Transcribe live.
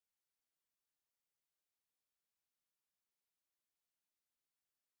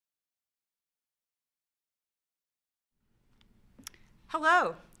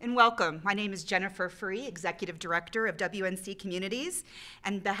Hello and welcome. My name is Jennifer Free, Executive Director of WNC Communities.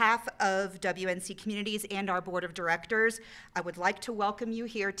 On behalf of WNC Communities and our Board of Directors, I would like to welcome you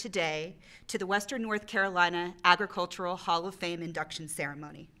here today to the Western North Carolina Agricultural Hall of Fame induction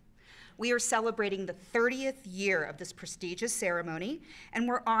ceremony. We are celebrating the 30th year of this prestigious ceremony, and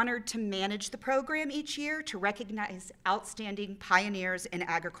we're honored to manage the program each year to recognize outstanding pioneers in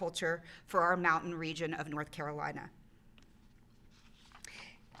agriculture for our mountain region of North Carolina.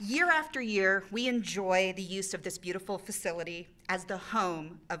 Year after year, we enjoy the use of this beautiful facility as the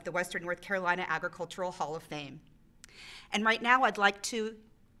home of the Western North Carolina Agricultural Hall of Fame. And right now, I'd like to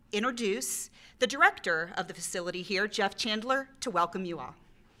introduce the director of the facility here, Jeff Chandler, to welcome you all.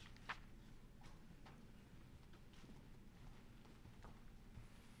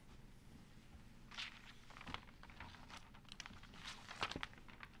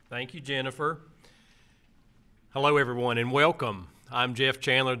 Thank you, Jennifer. Hello, everyone, and welcome. I'm Jeff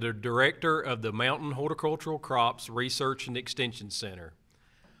Chandler, the director of the Mountain Horticultural Crops Research and Extension Center.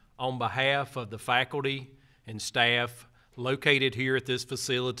 On behalf of the faculty and staff located here at this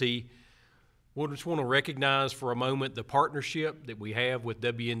facility, we just want to recognize for a moment the partnership that we have with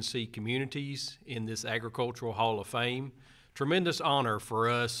WNC Communities in this Agricultural Hall of Fame. Tremendous honor for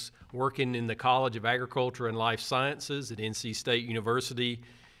us working in the College of Agriculture and Life Sciences at NC State University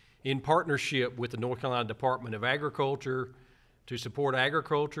in partnership with the North Carolina Department of Agriculture to support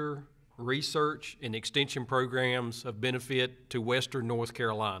agriculture, research, and extension programs of benefit to Western North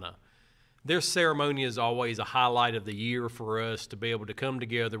Carolina. This ceremony is always a highlight of the year for us to be able to come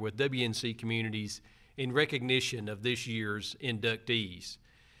together with WNC Communities in recognition of this year's inductees.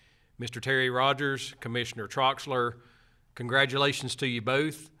 Mr. Terry Rogers, Commissioner Troxler, congratulations to you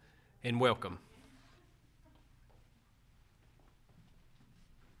both and welcome.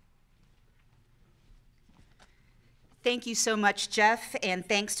 Thank you so much, Jeff, and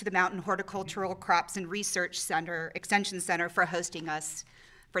thanks to the Mountain Horticultural Crops and Research Center, Extension Center for hosting us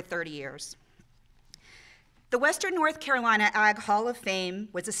for 30 years. The Western North Carolina Ag Hall of Fame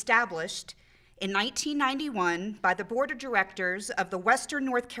was established in 1991 by the Board of Directors of the Western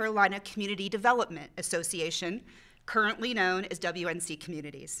North Carolina Community Development Association, currently known as WNC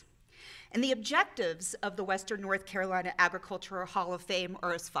Communities. And the objectives of the Western North Carolina Agricultural Hall of Fame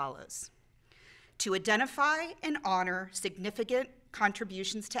are as follows: to identify and honor significant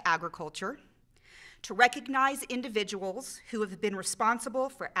contributions to agriculture, to recognize individuals who have been responsible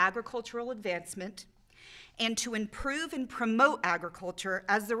for agricultural advancement, and to improve and promote agriculture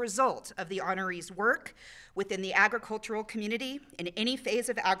as the result of the honorees' work within the agricultural community in any phase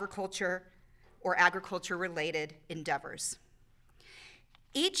of agriculture or agriculture-related endeavors.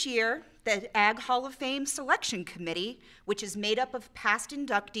 Each year, the Ag Hall of Fame Selection Committee, which is made up of past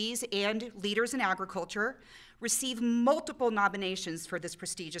inductees and leaders in agriculture, receive multiple nominations for this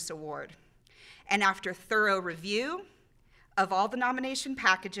prestigious award. And after thorough review of all the nomination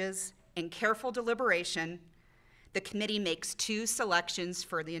packages and careful deliberation, the committee makes 2 selections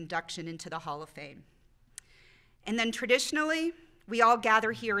for the induction into the Hall of Fame. And then traditionally, we all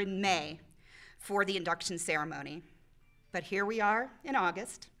gather here in May for the induction ceremony. But here we are in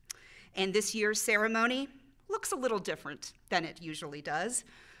August, and this year's ceremony looks a little different than it usually does.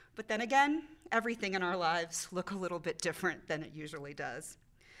 But then again, everything in our lives look a little bit different than it usually does.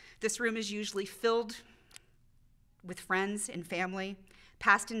 This room is usually filled with friends and family,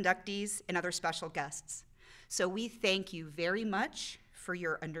 past inductees, and other special guests. So we thank you very much for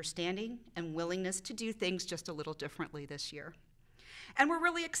your understanding and willingness to do things just a little differently this year. And we're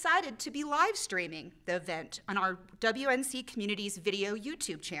really excited to be live streaming the event on our WNC Communities video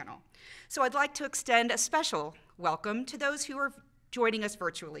YouTube channel. So I'd like to extend a special welcome to those who are joining us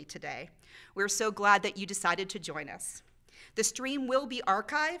virtually today. We're so glad that you decided to join us. The stream will be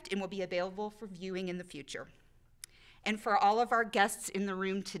archived and will be available for viewing in the future. And for all of our guests in the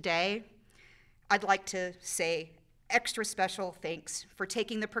room today, I'd like to say extra special thanks for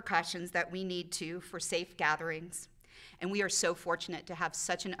taking the precautions that we need to for safe gatherings. And we are so fortunate to have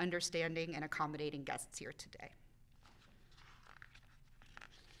such an understanding and accommodating guests here today.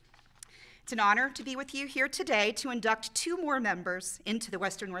 It's an honor to be with you here today to induct 2 more members into the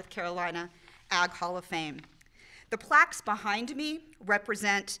Western North Carolina Ag Hall of Fame. The plaques behind me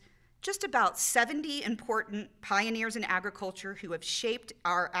represent just about 70 important pioneers in agriculture who have shaped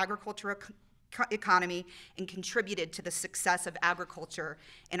our agricultural economy and contributed to the success of agriculture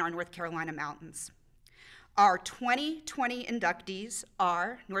in our North Carolina mountains. Our 2020 inductees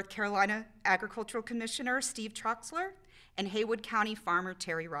are North Carolina Agricultural Commissioner Steve Troxler and Haywood County Farmer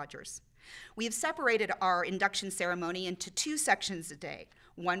Terry Rogers. We have separated our induction ceremony into 2 sections a day,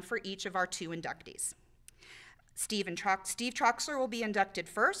 one for each of our 2 inductees. Steve Troxler will be inducted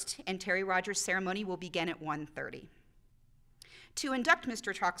first, and Terry Rogers' ceremony will begin at 1:30. To induct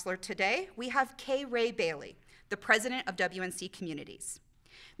Mr. Troxler today, we have K. Ray Bailey, the president of WNC Communities.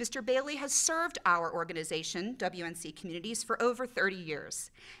 Mr. Bailey has served our organization, WNC Communities, for over 30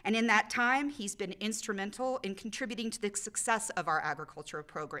 years. And in that time, he's been instrumental in contributing to the success of our agriculture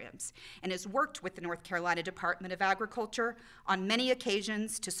programs and has worked with the North Carolina Department of Agriculture on many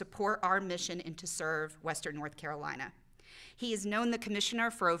occasions to support our mission and to serve Western North Carolina. He has known the commissioner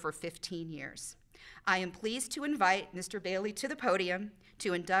for over 15 years. I am pleased to invite Mr. Bailey to the podium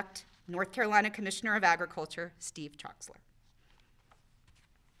to induct North Carolina Commissioner of Agriculture, Steve Troxler.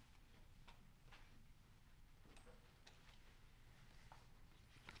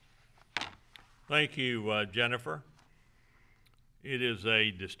 Thank you, Jennifer. It is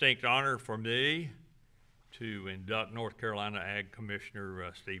a distinct honor for me to induct North Carolina Ag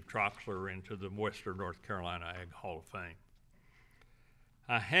Commissioner Steve Troxler into the Western North Carolina Ag Hall of Fame.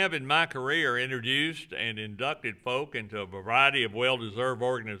 I have in my career introduced and inducted folk into a variety of well-deserved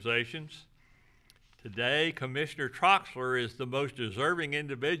organizations. Today, Commissioner Troxler is the most deserving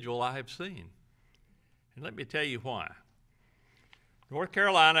individual I have seen. And let me tell you why. North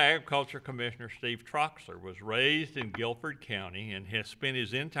Carolina Agriculture Commissioner Steve Troxler was raised in Guilford County and has spent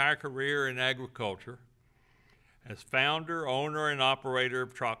his entire career in agriculture as founder, owner, and operator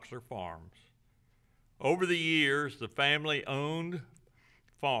of Troxler Farms. Over the years, the family-owned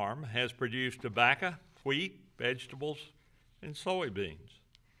farm has produced tobacco, wheat, vegetables, and soybeans.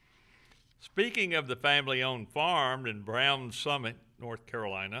 Speaking of the family-owned farm in Brown Summit, North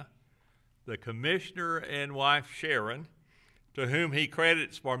Carolina, the commissioner and wife Sharon, to whom he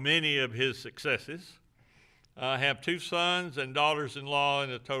credits for many of his successes, have 2 sons and daughters-in-law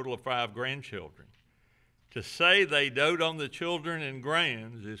and a total of 5 grandchildren. To say they dote on the children and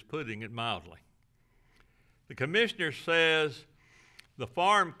grands is putting it mildly. The commissioner says the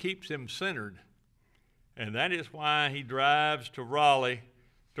farm keeps him centered, and that is why he drives to Raleigh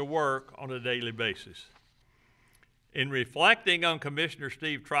to work on a daily basis. In reflecting on Commissioner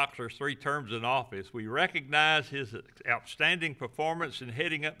Steve Troxler's 3 terms in office, we recognize his outstanding performance in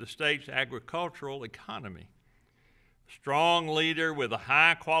heading up the state's agricultural economy. A strong leader with a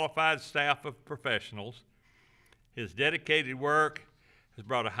high qualified staff of professionals, his dedicated work has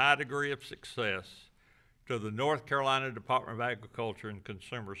brought a high degree of success to the North Carolina Department of Agriculture and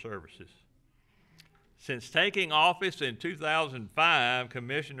Consumer Services. Since taking office in 2005,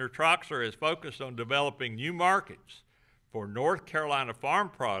 Commissioner Troxler has focused on developing new markets for North Carolina farm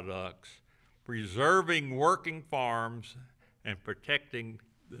products, preserving working farms, and protecting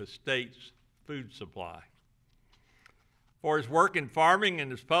the state's food supply. For his work in farming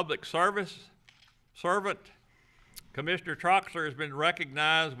and his public servant, Commissioner Troxler has been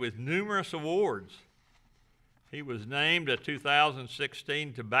recognized with numerous awards. He was named a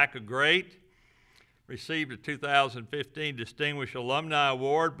 2016 Tobacco Great, received a 2015 Distinguished Alumni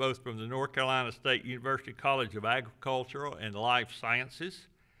Award, both from the North Carolina State University College of Agricultural and Life Sciences.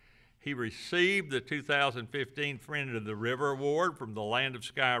 He received the 2015 Friend of the River Award from the Land of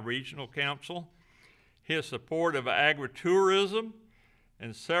Sky Regional Council. His support of agritourism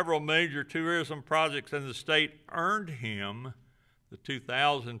and several major tourism projects in the state earned him the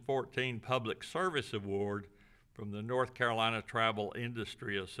 2014 Public Service Award from the North Carolina Travel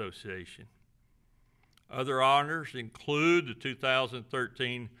Industry Association. Other honors include the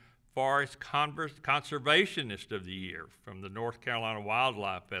 2013 Forest Conservationist of the Year from the North Carolina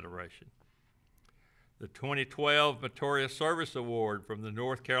Wildlife Federation, the 2012 Meritorious Service Award from the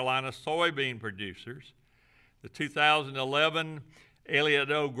North Carolina Soybean Producers, the 2011 Elliott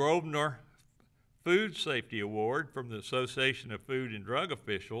O. Grosvenor Food Safety Award from the Association of Food and Drug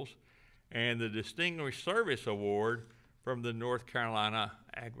Officials, and the Distinguished Service Award from the North Carolina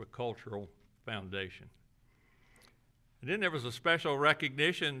Agricultural Foundation. And then there was a special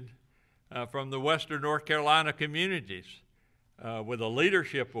recognition from the Western North Carolina Communities with a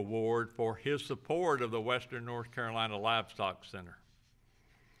leadership award for his support of the Western North Carolina Livestock Center.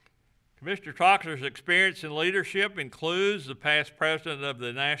 Commissioner Troxler's experience in leadership includes the past president of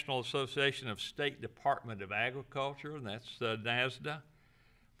the National Association of State Department of Agriculture, and that's NASDA,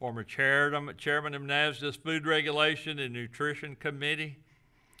 former chairman of NASDA's Food Regulation and Nutrition Committee,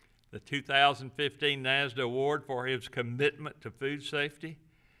 the 2015 NASDA Award for his commitment to food safety.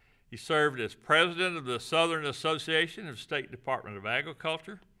 He served as president of the Southern Association of State Department of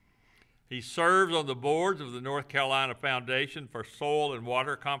Agriculture. He serves on the boards of the North Carolina Foundation for Soil and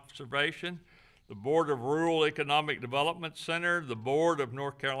Water Conservation, the Board of Rural Economic Development Center, the Board of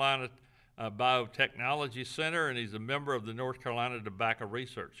North Carolina Biotechnology Center, and he's a member of the North Carolina Tobacco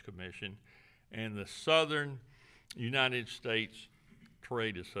Research Commission and the Southern United States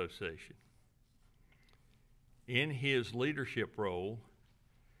Trade Association. In his leadership role,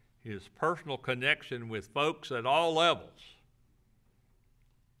 his personal connection with folks at all levels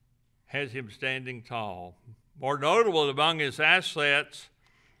has him standing tall. More notable among his assets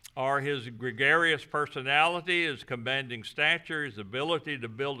are his gregarious personality, his commanding stature, his ability to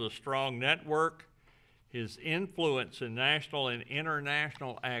build a strong network, his influence in national and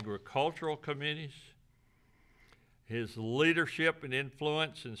international agricultural committees, his leadership and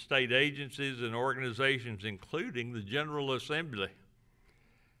influence in state agencies and organizations, including the General Assembly,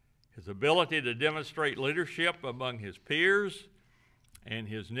 his ability to demonstrate leadership among his peers, and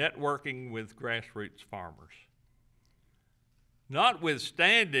his networking with grassroots farmers.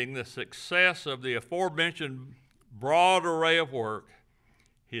 Notwithstanding the success of the aforementioned broad array of work,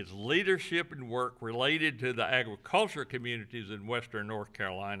 his leadership and work related to the agriculture communities in western North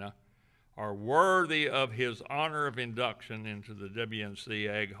Carolina are worthy of his honor of induction into the WNC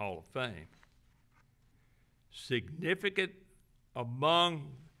Ag Hall of Fame. Significant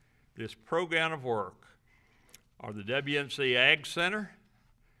among this program of work are the WNC Ag Center,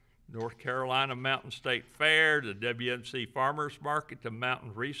 North Carolina Mountain State Fair, the WNC Farmers Market, the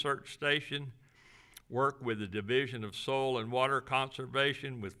Mountain Research Station, work with the Division of Soil and Water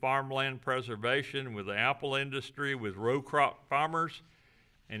Conservation, with farmland preservation, with the apple industry, with row crop farmers,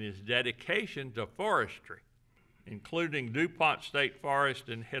 and his dedication to forestry, including DuPont State Forest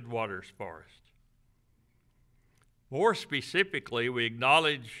and Headwaters Forest. More specifically, we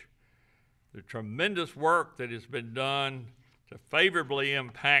acknowledge the tremendous work that has been done to favorably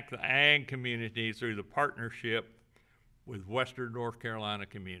impact the ag community through the partnership with Western North Carolina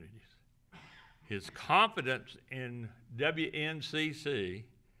Communities. His confidence in WNCC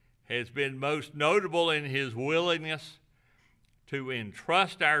has been most notable in his willingness to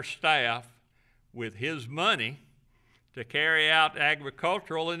entrust our staff with his money to carry out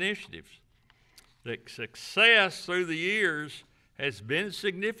agricultural initiatives. The success through the years has been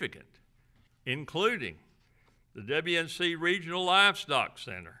significant, including the WNC Regional Livestock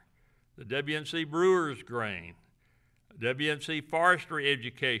Center, the WNC Brewers Grain, WNC Forestry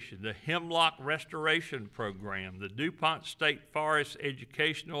Education, the Hemlock Restoration Program, the DuPont State Forest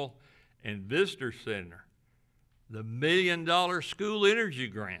Educational and Visitor Center, the $1 million school energy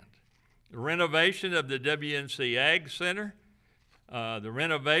grant, the renovation of the WNC Ag Center, the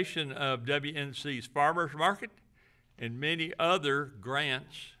renovation of WNC's Farmers Market, and many other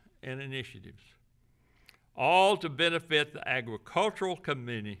grants and initiatives, all to benefit the agricultural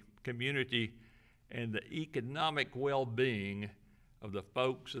community and the economic well-being of the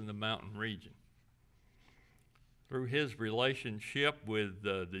folks in the mountain region. Through his relationship with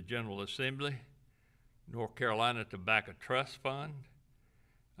the General Assembly, North Carolina Tobacco Trust Fund,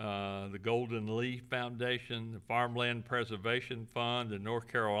 the Golden Leaf Foundation, the Farmland Preservation Fund, the North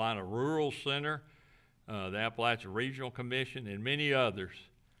Carolina Rural Center, the Appalachian Regional Commission, and many others,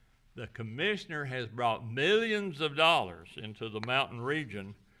 the commissioner has brought millions of dollars into the mountain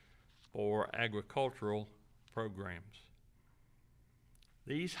region for agricultural programs.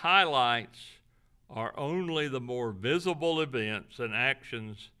 These highlights are only the more visible events and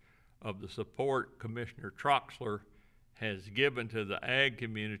actions of the support Commissioner Troxler has given to the ag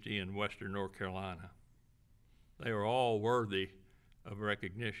community in western North Carolina. They are all worthy of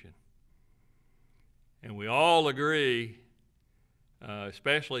recognition. And we all agree,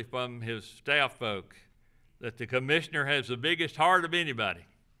 especially from his staff folk, that the commissioner has the biggest heart of anybody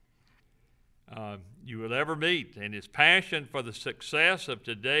you will ever meet, and his passion for the success of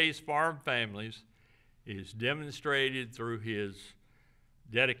today's farm families is demonstrated through his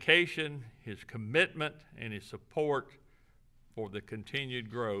dedication, his commitment, and his support for the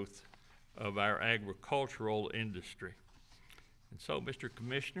continued growth of our agricultural industry. And so, Mr.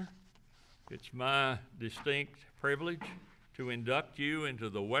 Commissioner, it's my distinct privilege to induct you into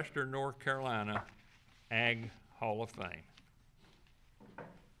the Western North Carolina Ag Hall of Fame.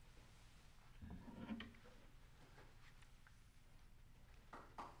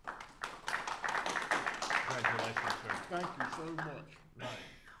 Congratulations, sir. Thank you so much. Right.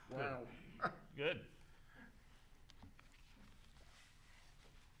 Wow. Good.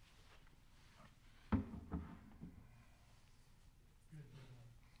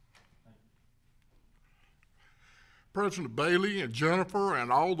 President Bailey and Jennifer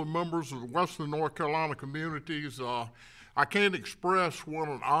and all the members of the Western North Carolina Communities, I can't express what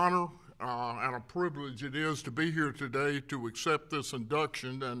an honor and a privilege it is to be here today to accept this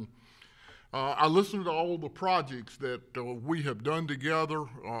induction. And I listened to all the projects that we have done together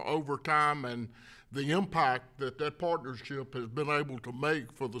over time, and the impact that that partnership has been able to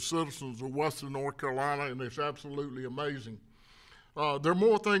make for the citizens of Western North Carolina, and it's absolutely amazing. There are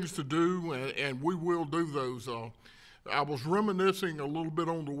more things to do, and we will do those. I was reminiscing a little bit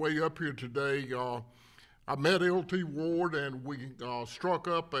on the way up here today. I met L.T. Ward, and we struck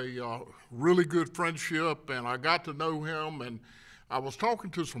up a really good friendship, and I got to know him, and I was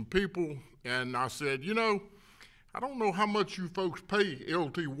talking to some people, and I said, you know, I don't know how much you folks pay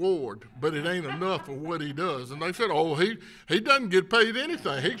L.T. Ward, but it ain't enough for what he does. And they said, oh, he doesn't get paid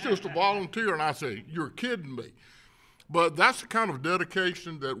anything. He's just a volunteer. And I said, you're kidding me. But that's the kind of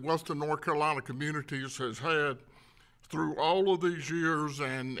dedication that Western North Carolina Communities has had through all of these years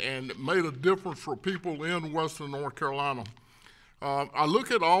and made a difference for people in Western North Carolina. I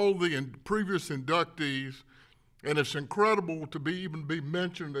look at all the previous inductees, and it's incredible to even be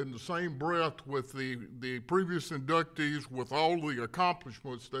mentioned in the same breath with the previous inductees with all the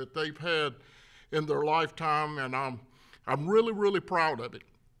accomplishments that they've had in their lifetime, and I'm really, really proud of it.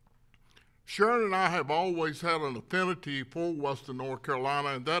 Sharon and I have always had an affinity for Western North Carolina,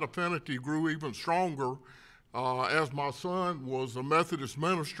 and that affinity grew even stronger as my son was a Methodist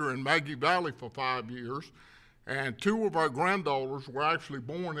minister in Maggie Valley for 5 years, and 2 of our granddaughters were actually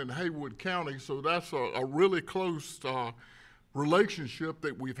born in Haywood County, so that's a really close relationship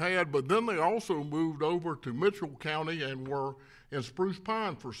that we've had. But then they also moved over to Mitchell County and were in Spruce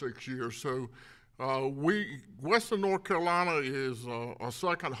Pine for 6 years. So Western North Carolina is a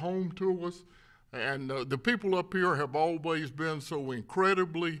second home to us, and the people up here have always been so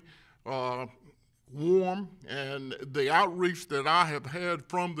incredibly warm, and the outreach that I have had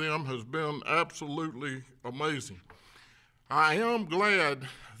from them has been absolutely amazing. I am glad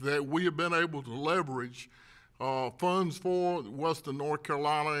that we have been able to leverage funds for Western North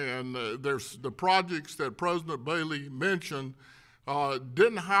Carolina, and there's the projects that President Bailey mentioned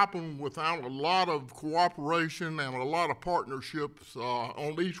didn't happen without a lot of cooperation and a lot of partnerships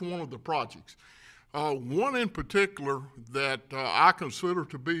on each one of the projects. One in particular that I consider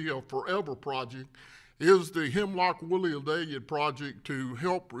to be a forever project is the Hemlock Williadalia project to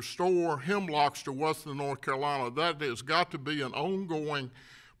help restore hemlocks to Western North Carolina. That has got to be an ongoing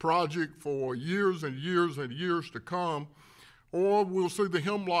project for years and years and years to come, or we'll see the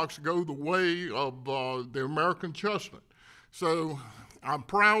hemlocks go the way of the American chestnut. So I'm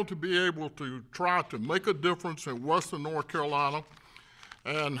proud to be able to try to make a difference in Western North Carolina,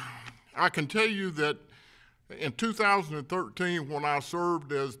 and I can tell you that in 2013, when I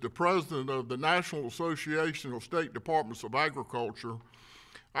served as the president of the National Association of State Departments of Agriculture,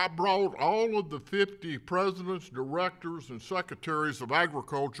 I brought all of the 50 presidents, directors, and secretaries of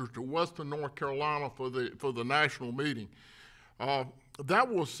agriculture to Western North Carolina for the national meeting. That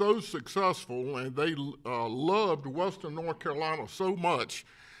was so successful, and they loved Western North Carolina so much,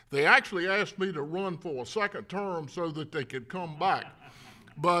 they actually asked me to run for a second term so that they could come back.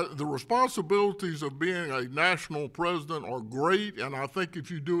 But the responsibilities of being a national president are great, and I think if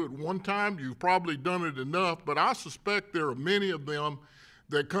you do it one time, you've probably done it enough, but I suspect there are many of them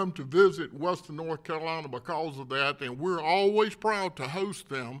that come to visit Western North Carolina because of that, and we're always proud to host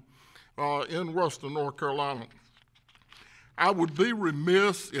them in Western North Carolina. I would be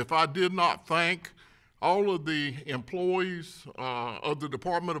remiss if I did not thank all of the employees of the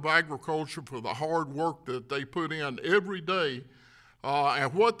Department of Agriculture for the hard work that they put in every day.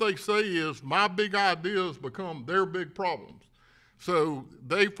 And what they say is, my big ideas become their big problems. So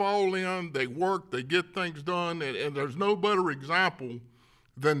they fall in, they work, they get things done, and there's no better example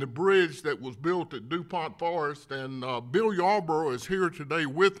than the bridge that was built at DuPont Forest. And Bill Yarborough is here today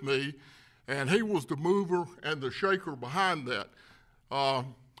with me, and he was the mover and the shaker behind that.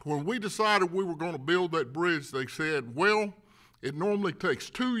 When we decided we were going to build that bridge, they said, well, it normally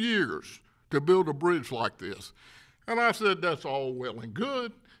takes 2 years to build a bridge like this. And I said, that's all well and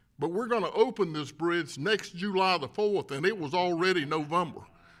good, but we're going to open this bridge next July the 4th, and it was already November.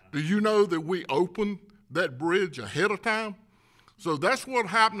 Do you know that we opened that bridge ahead of time? So that's what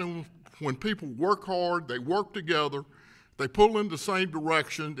happens when people work hard, they work together, they pull in the same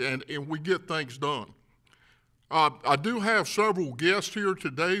direction, and we get things done. I do have several guests here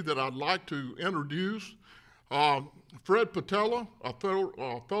today that I'd like to introduce. Fred Patella, a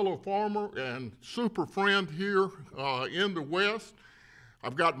fellow farmer and super friend here in the West.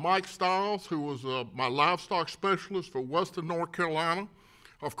 I've got Mike Stiles, who was my livestock specialist for Western North Carolina.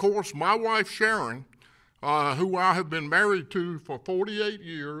 Of course, my wife Sharon, who I have been married to for 48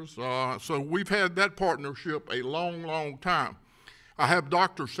 years, so we've had that partnership a long, long time. I have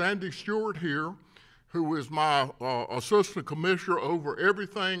Dr. Sandy Stewart here, who is my assistant commissioner over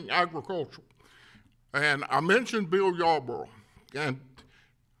everything agricultural. And I mentioned Bill Yarborough, and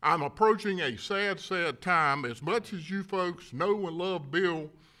I'm approaching a sad, sad time. As much as you folks know and love Bill,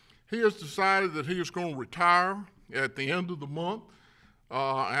 he has decided that he is going to retire at the end of the month,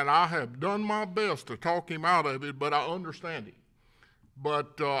 and I have done my best to talk him out of it, but I understand it.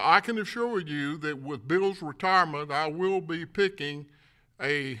 But I can assure you that with Bill's retirement, I will be picking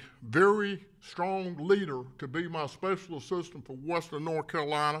a very strong leader to be my special assistant for Western North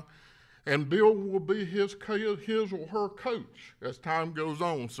Carolina, and Bill will be his or her coach as time goes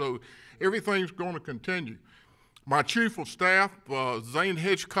on. So everything's going to continue. My chief of staff, Zane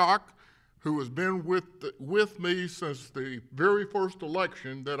Hitchcock, who has been with me since the very first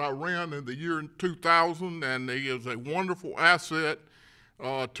election that I ran in the year 2000, and he is a wonderful asset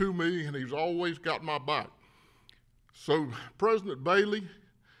to me, and he's always got my back. So, President Bailey,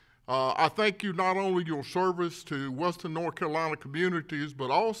 I thank you not only your service to Western North Carolina communities, but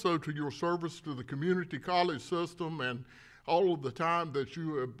also to your service to the community college system and all of the time that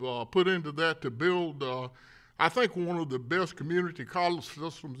you have put into that to build, I think, one of the best community college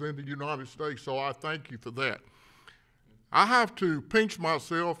systems in the United States, so I thank you for that. I have to pinch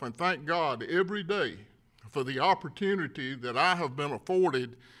myself and thank God every day for the opportunity that I have been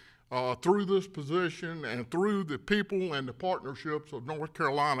afforded through this position and through the people and the partnerships of North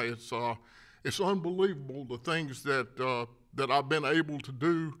Carolina. It's unbelievable the things that I've been able to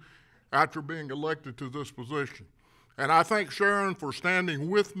do after being elected to this position. And I thank Sharon for standing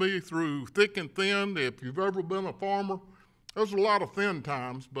with me through thick and thin. If you've ever been a farmer, there's a lot of thin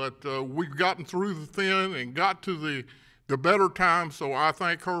times, but we've gotten through the thin and got to the better times, so I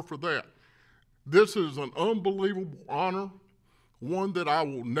thank her for that. This is an unbelievable honor, one that I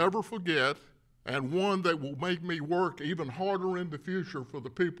will never forget, and one that will make me work even harder in the future for the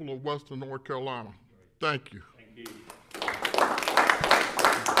people of Western North Carolina. Thank you. Thank you.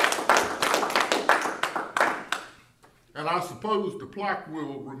 And I suppose the plaque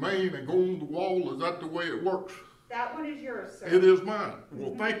will remain and go on the wall. Is that the way it works? That one is yours, sir. It is mine.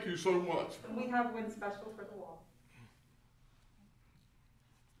 Well, thank you so much. And we have one special for the wall.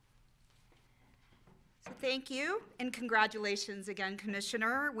 So thank you, and congratulations again,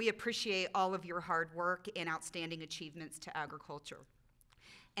 Commissioner. We appreciate all of your hard work and outstanding achievements to agriculture.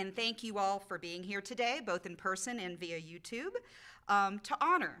 And thank you all for being here today, both in person and via YouTube, to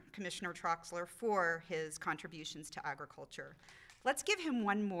honor Commissioner Troxler for his contributions to agriculture. Let's give him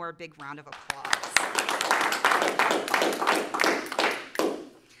one more big round of applause.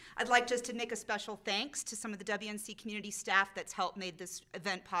 I'd like just to make a special thanks to some of the WNC community staff that's helped make this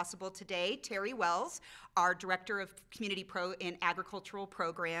event possible today. Terry Wells, our Director of Community and Agricultural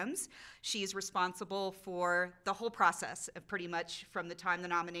Programs. She is responsible for the whole process of pretty much from the time the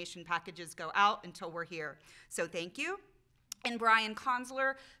nomination packages go out until we're here. So thank you. And Brian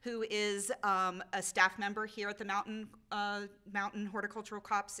Consler, who is a staff member here at the Mountain Horticultural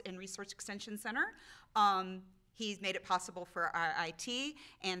Crops and Research Extension Center. He's made it possible for our IT,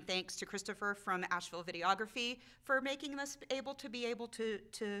 and thanks to Christopher from Asheville Videography for making this able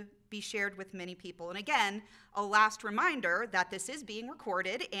to be shared with many people. And again, a last reminder that this is being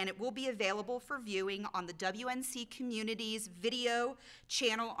recorded, and it will be available for viewing on the WNC Communities video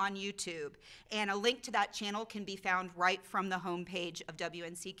channel on YouTube. And a link to that channel can be found right from the homepage of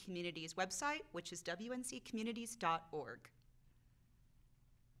WNC Communities website, which is wncommunities.org.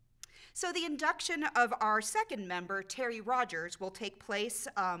 So the induction of our second member, Terry Rogers, will take place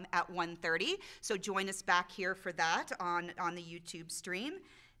at 1:30. So join us back here for that on the YouTube stream.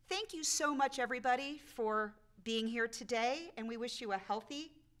 Thank you so much, everybody, for being here today, and we wish you a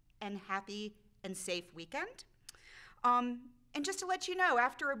healthy and happy and safe weekend. And just to let you know,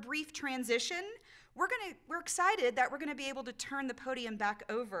 after a brief transition, we're excited that we're going to be able to turn the podium back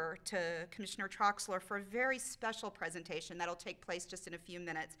over to Commissioner Troxler for a very special presentation that'll take place just in a few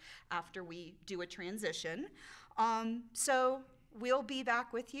minutes after we do a transition. So we'll be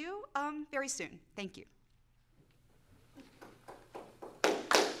back with you very soon. Thank you.